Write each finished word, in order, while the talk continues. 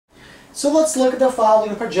So let's look at the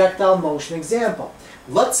following projectile motion example.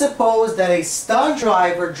 Let's suppose that a stunt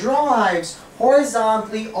driver drives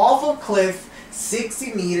horizontally off a cliff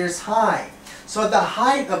 60 meters high. So the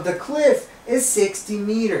height of the cliff is 60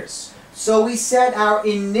 meters. So we set our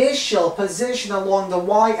initial position along the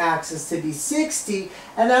y-axis to be 60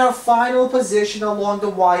 and our final position along the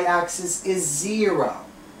y-axis is 0.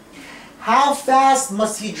 How fast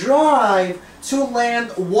must he drive to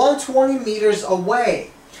land 120 meters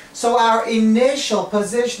away? So our initial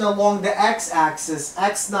position along the x-axis,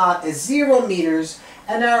 x0 is 0 meters,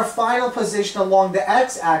 and our final position along the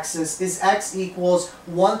x-axis is x equals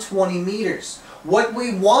 120 meters. What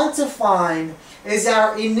we want to find is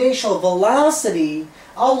our initial velocity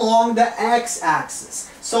along the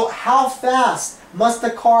x-axis. So how fast must the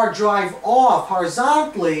car drive off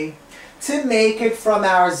horizontally to make it from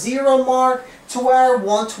our 0 mark to our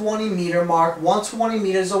 120 meter mark, 120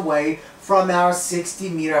 meters away from our 60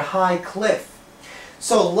 meter high cliff?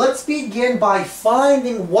 So let's begin by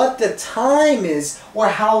finding what the time is, or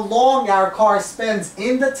how long our car spends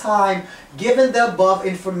in the time given the above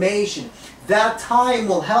information. That time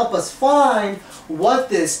will help us find what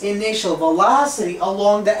this initial velocity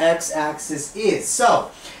along the x-axis is. So,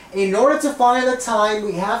 in order to find the time,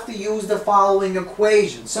 we have to use the following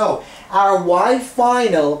equation. So, our y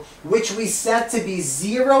final, which we set to be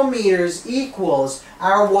 0 meters, equals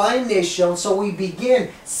our y initial. So we begin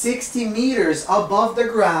 60 meters above the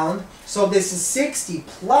ground. So this is 60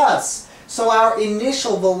 plus. So our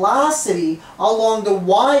initial velocity along the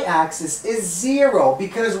y-axis is 0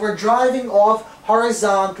 because we're driving off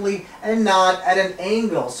horizontally and not at an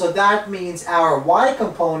angle. So that means our y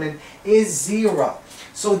component is 0.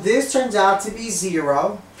 So this turns out to be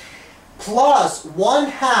 0 plus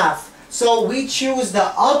 1/2. So we choose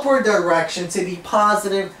the upward direction to be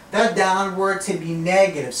positive, the downward to be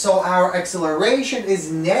negative. So our acceleration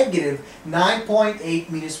is negative 9.8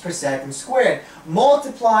 meters per second squared,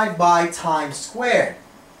 multiplied by time squared.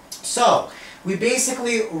 So we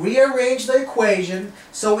basically rearrange the equation,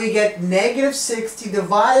 so we get negative 60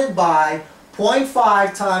 divided by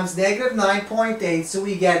 0.5 times negative 9.8, so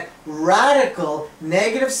we get radical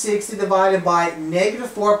negative 60 divided by negative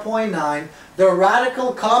 4.9. The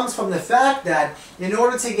radical comes from the fact that in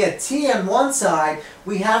order to get t on one side,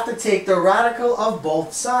 we have to take the radical of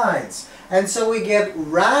both sides. And so we get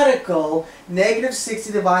radical negative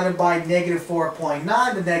 60 divided by negative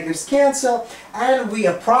 4.9, the negatives cancel, and we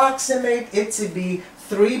approximate it to be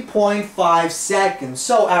 3.5 seconds.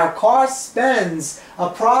 So our car spends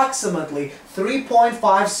approximately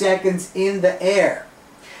 3.5 seconds in the air.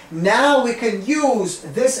 Now we can use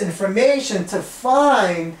this information to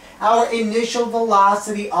find our initial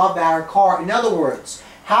velocity of our car. In other words,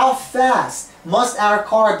 how fast must our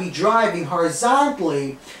car be driving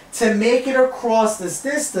horizontally to make it across this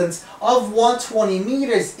distance of 120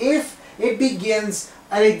 meters if it begins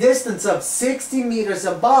at a distance of 60 meters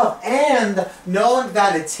above, and knowing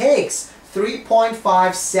that it takes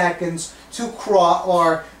 3.5 seconds to cross,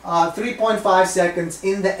 or 3.5 seconds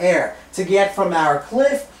in the air to get from our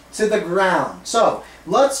cliff to the ground. So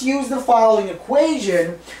let's use the following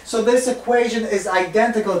equation. So this equation is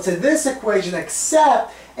identical to this equation,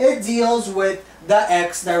 except it deals with the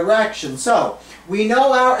x direction. So we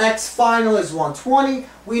know our x final is 120.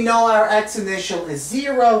 We know our x initial is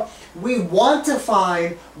 0. We want to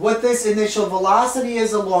find what this initial velocity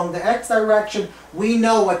is along the x direction. We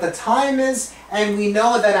know what the time is, and we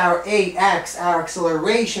know that our ax, our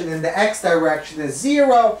acceleration in the x direction, is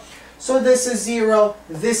 0. So this is 0,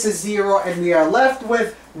 this is 0, and we are left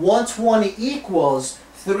with 120 equals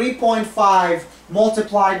 3.5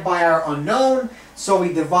 multiplied by our unknown. So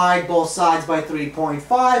we divide both sides by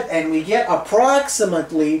 3.5, and we get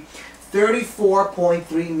approximately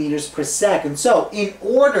 34.3 meters per second. So in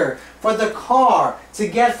order for the car to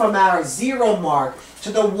get from our 0 mark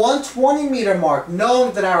to the 120 meter mark,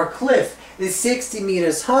 knowing that our cliff is 60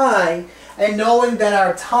 meters high, and knowing that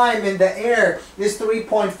our time in the air is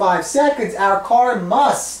 3.5 seconds, our car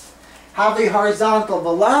must have a horizontal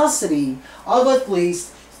velocity of at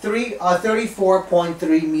least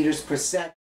 34.3 meters per second.